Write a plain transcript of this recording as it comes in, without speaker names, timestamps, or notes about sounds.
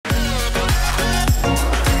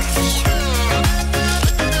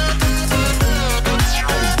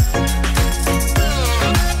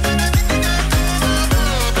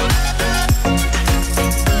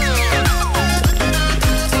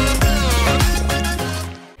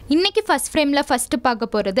இன்னைக்கு ஃபர்ஸ்ட் ஃப்ரேம்ல ஃபர்ஸ்ட் பார்க்க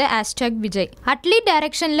போறது #விஜய். அட்லி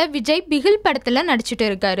டைரக்ஷன்ல விஜய் பிகில் படத்துல நடிச்சிட்டு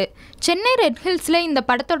இருக்காரு. சென்னை ரெட் ஹில்ஸ்ல இந்த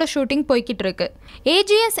படத்தோட ஷூட்டிங் போய்கிட்டு இருக்கு.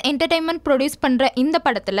 ஏஜிஎஸ் என்டர்டைன்மெண்ட் ப்ரொடியூஸ் பண்ற இந்த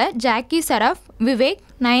படத்துல ஜாக்கி சராஃப், விவேக்,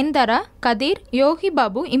 நயன்தாரா, கதிர், யோகி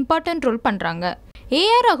பாபு இம்பார்ட்டன்ட் ரோல் பண்றாங்க.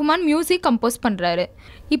 ஏஆர் ரஹ்மான் மியூசிக் கம்போஸ் பண்றாரு.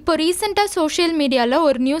 இப்போ ரீசெண்டா சோஷியல் மீடியால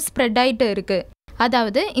ஒரு நியூஸ் ஸ்ப்ரெட் ஆயிட்டு இருக்கு.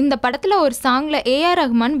 அதாவது இந்த படத்துல ஒரு சாங்ல ஏஆர்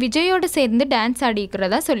ரஹ்மான் விஜயோட சேர்ந்து டான்ஸ்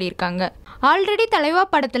ஆடிக்கிறதா சொல்லியிருக்காங்க. ஆல்ரெடி தலைவா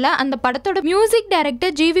படத்துல அந்த படத்தோட மியூசிக்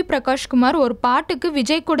டைரக்டர் ஜிவி பிரகாஷ்குமார் ஒரு பாட்டுக்கு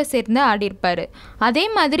விஜய் கூட சேர்ந்து ஆடிருப்பாரு. அதே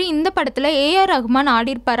மாதிரி இந்த படத்துல ஏஆர் ரஹ்மான்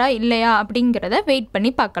ஆடிருப்பாரா இல்லையா அப்படிங்கிறத வெயிட்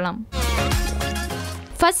பண்ணி பார்க்கலாம்.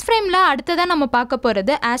 ஃபர்ஸ்ட் ஃப்ரேம்ல அடுத்ததா நம்ம பார்க்க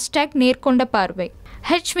போறது #நேர்கொண்ட பார்வை.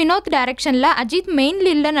 வினோத் டைரக்ஷன்ல அஜித் மெயின்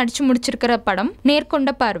லீட்ல நடிச்சு முடிச்சிருக்கிற படம்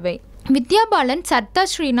நேர்கொண்ட பார்வை. வித்யா பாலன், சர்தா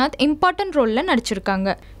ஸ்ரீநாத் இம்பார்ட்டன்ட் ரோல்ல நடிச்சிருக்காங்க.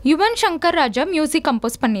 யுவன் சங்கர் ராஜா மியூசிக்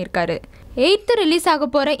கம்போஸ் பண்ணியிருக்காரு. 8th ரிலீஸ் ஆக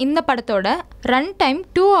போற இந்த படத்தோட ரன் டைம்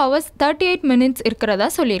 2 hours 38 minutes இருக்கிறதா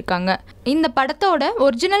சொல்லியிருக்காங்க. இந்த படத்தோட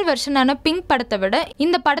ஒரிஜினல் வெர்ஷனான பிங்க் படத்தை விட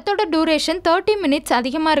இந்த படத்தோட டூரேஷன் 30 minutes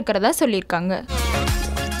அதிகமாக இருக்கிறதா சொல்லியிருக்காங்க.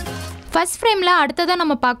 ஃபர்ஸ்ட் ஃப்ரேம்ல அடுத்ததா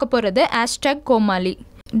நம்ம பார்க்க போறது #கோமாளி.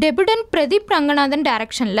 டெபுடன் பிரதீப் ரங்கநாதன்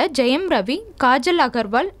டைரக்ஷன்ல ஜெயம் ரவி, காஜல்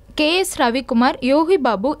அகர்வால், KS ரவிக்குமார், யோகி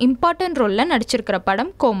பாபு இம்பார்ட்டன்ட் ரோல்ல நடிச்சிருக்கிற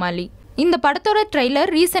படம் கோமாளி. இந்த படத்தோட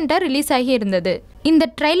ட்ரெய்லர் ரீசெண்டா ரிலீஸ் ஆகி இருந்தது. இந்த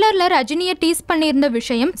ட்ரெய்லர்ல ரஜினியை டீஸ் பண்ணியிருந்த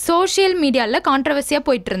விஷயம் சோஷியல் மீடியால கான்ட்ரவர்சியா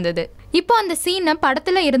போயிட்டு இருந்தது. இப்போ அந்த சீனை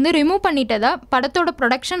படத்துல இருந்து ரிமூவ் பண்ணிட்டதா படத்தோட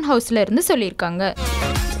ப்ரொடக்ஷன் ஹவுஸ்ல இருந்து சொல்லியிருக்காங்க.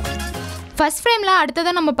 ஃபர்ஸ்ட் ஃப்ரேம்ல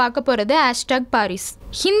அடுத்ததான் நம்ம பார்க்க போறது #பாரிஸ்.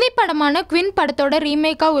 ஹிந்தி படமான குவின் படத்தோட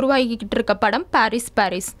ரீமேக்கா உருவாகிக்கிட்டு இருக்க படம்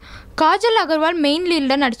பாரிஸ். காஜல் அகர்வால் மெயின்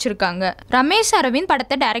லீட்ல நடிச்சிருக்காங்க. ரமேஷ் அரவிந்த்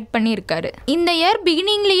படத்தை டைரக்ட் பண்ணியிருக்காரு. இந்த இயர்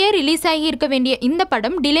பிகினிங்லேயே ரிலீஸ் ஆகி இருக்க வேண்டிய இந்த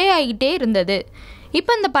படம் டிலே ஆகிட்டே இருந்தது.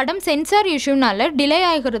 இப்போ இந்த படம் சென்சார் இஷ்யூனால டிலே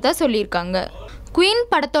ஆகிறதா சொல்லியிருக்காங்க. குயின்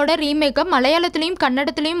படத்தோட ரீமேக்கை மலையாளத்திலையும்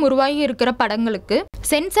கன்னடத்திலையும் உருவாகி இருக்கிற படங்களுக்கு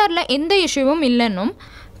சென்சார்ல எந்த இஷ்யூவும் இல்லைன்னும்,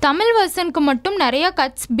 தமிழ் வெர்ஷனுக்கு மட்டும் நிறைய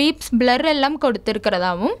கட்ஸ், பீப்ஸ், பிளர் எல்லாம்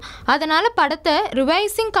கொடுத்துருக்கிறதாவும், அதனால படத்தை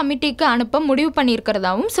ரிவைசிங் கமிட்டிக்கு அனுப்ப முடிவு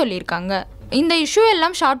பண்ணியிருக்கிறதாவும் சொல்லியிருக்காங்க. இந்த இஷ்யூ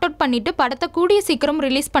எல்லாம் ஷார்ட் அவுட் பண்ணிட்டு படத்தை கூடிய சீக்கிரம்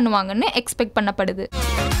ரிலீஸ் பண்ணுவாங்கன்னு எக்ஸ்பெக்ட் பண்ணப்படுது.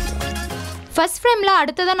 ஃபர்ஸ்ட் ஃப்ரேம்ல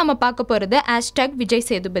அடுத்ததான் நம்ம பார்க்க போறது #விஜய்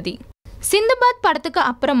சேதுபதி. சிந்துபாத் படத்துக்கு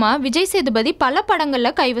அப்புறமா விஜய் சேதுபதி பல படங்கள்ல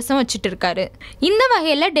கைவசம் வச்சுட்டு இருக்காரு. இந்த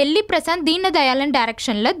வகையில டெல்லி பிரசாந்த் தீனதயாளன்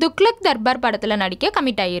டைரக்ஷன்ல துக்ளக் தர்பார் படத்துல நடிக்க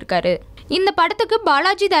கமிட் ஆகியிருக்காரு. இந்த படத்துக்கு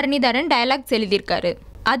பாலாஜி தரணிதரன் டயலாக்ஸ் எழுதியிருக்காரு.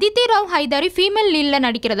 அதித்தி ராவ் ஹைதாரி ஃபீமேல் லீட்ல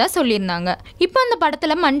நடிக்கிறதா சொல்லியிருந்தாங்க. இப்போ அந்த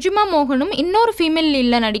படத்துல மஞ்சுமா மோகனும் இன்னொரு ஃபீமேல்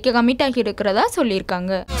லீட்ல நடிக்க கமிட் ஆகி இருக்கிறதா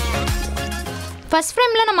சொல்லியிருக்காங்க. ஃபர்ஸ்ட்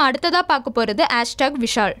ஃப்ரேம்ல நம்ம அடுத்ததா பார்க்க போறது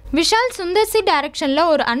 #விஷால். விஷால் சுந்தர்சி டைரக்ஷன்ல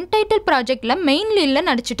ஒரு அன்டைட்டில் ப்ராஜெக்ட்ல மெயின் லீட்ல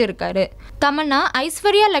நடிச்சிட்டு இருக்காரு. தமன்னா,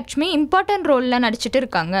 ஐஸ்வர்யா லட்சுமி இம்பார்ட்டன்ட் ரோல்ல நடிச்சிட்டு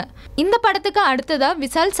இருக்காங்க. இந்த படத்துக்கு அடுத்ததா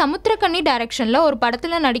விஷால் சமுத்திரக்கனி டைரக்ஷன்ல ஒரு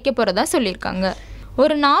படத்துல நடிக்க போறதா சொல்லியிருக்காங்க.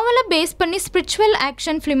 ஒரு நாவலை பேஸ் பண்ணி ஸ்பிரிச்சுவல்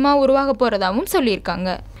ஆக்ஷன் ஃபிலிமா உருவாக போறதாவும் சொல்லியிருக்காங்க.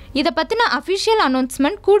 இதை பத்தின அஃபிஷியல்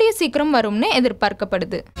அனௌன்ஸ்மெண்ட் கூடிய சீக்கிரம் வரும்னு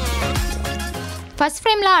எதிர்பார்க்கப்படுது. ஃபர்ஸ்ட்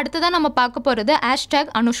ஃப்ரேம்ல அடுத்ததான் நம்ம பார்க்க போறது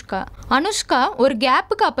 #அனுஷ்கா. அனுஷ்கா ஒரு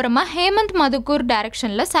கேப்புக்கு அப்புறமா ஹேமந்த் மதுக்கூர்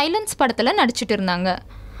டைரக்ஷன்ல சைலன்ஸ் படத்துல நடிச்சிட்டு இருந்தாங்க.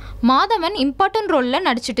 மாதவன் இம்பார்ட்டன்ட் ரோல்ல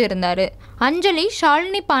நடிச்சிட்டு இருந்தாரு. அஞ்சலி,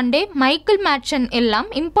 ஷாலினி பாண்டே, மைக்கேல் மேட்சன் எல்லாம்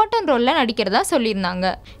இம்பார்ட்டன்ட் ரோல்ல நடிக்கிறதா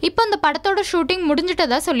சொல்லியிருந்தாங்க. இப்போ அந்த படத்தோட ஷூட்டிங்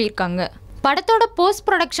முடிஞ்சிட்டதா சொல்லியிருக்காங்க. படத்தோட போஸ்ட்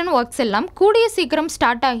ப்ரொடக்ஷன் ஒர்க்ஸ் எல்லாம் கூடிய சீக்கிரம்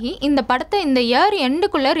ஸ்டார்ட் ஆகி இந்த படத்தை இந்த இயர்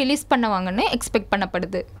எண்டுக்குள்ள ரிலீஸ் பண்ணுவாங்கன்னு எக்ஸ்பெக்ட்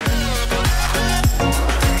பண்ணப்படுது.